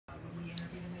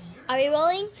Are we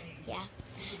rolling? Yeah.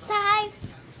 So hi.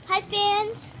 Hi,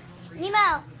 fans.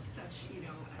 Nemo,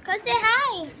 come say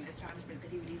hi.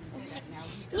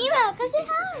 Nemo, come say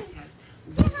hi.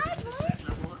 Say hi, boy.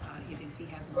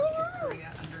 Say hi.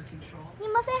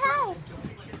 Nemo, say hi.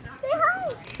 Say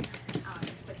hi.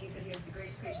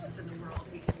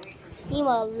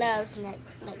 Nemo loves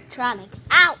electronics.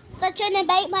 Ow! Stop trying to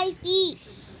bite my feet.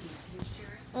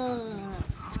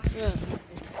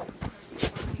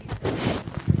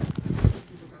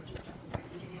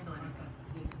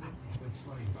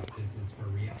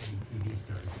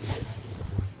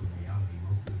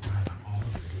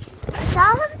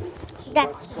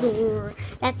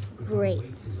 That's great.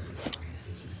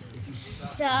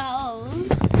 So,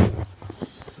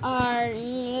 our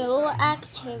new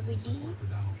activity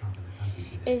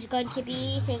is going to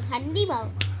be saying hi to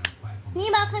Nemo.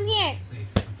 Nemo, come here.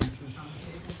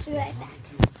 Be right back.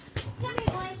 Come here,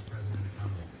 boy.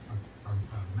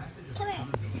 Come here.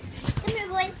 Come here,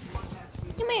 boy.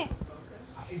 Come here.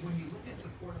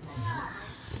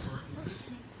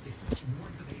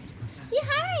 Say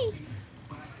hi.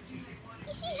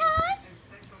 You say hi?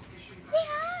 Say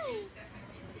hi.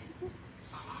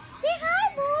 Say hi,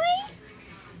 boy.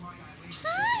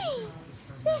 Hi.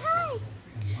 Say hi.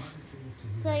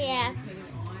 So yeah,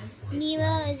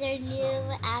 Nemo is our new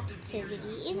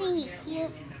activity. Isn't he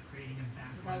cute?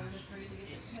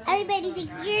 Everybody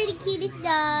thinks you're the cutest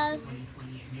dog.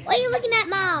 Why are you looking at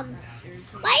Mom?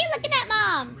 Why are you looking at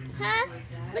Mom? Huh?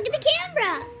 Look at the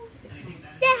camera.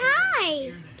 Say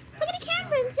hi. Look at the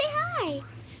camera and say hi.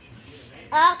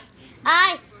 Oh,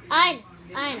 I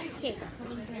know. Here.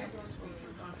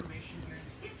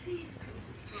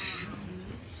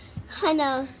 I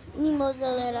know Nemo's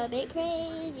a little bit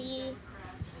crazy,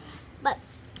 but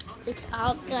it's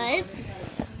all good.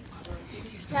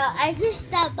 So I just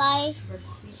stopped by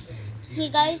you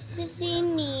guys to see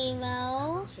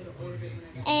Nemo,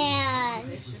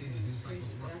 and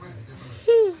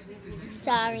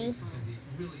sorry,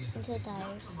 I'm so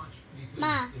tired.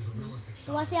 Ma,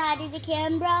 you want to say hi to the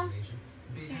camera? I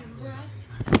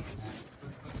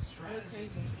look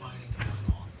crazy.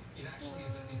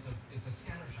 It's a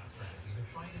scatter shot strategy.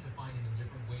 They're trying to define it in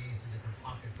different ways to different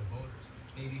pockets of voters.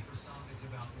 Maybe for some it's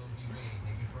about Roe v. Wade.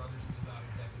 Maybe for others it's about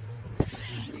executive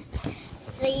overreach.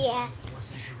 So yeah,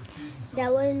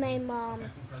 that was my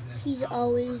mom. She's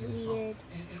always weird,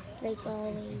 like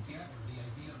always.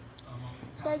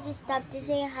 So I just stopped to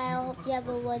say hi. I hope you have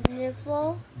a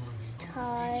wonderful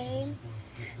time,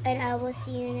 and I will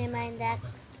see you in my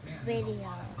next video.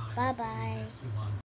 Bye bye.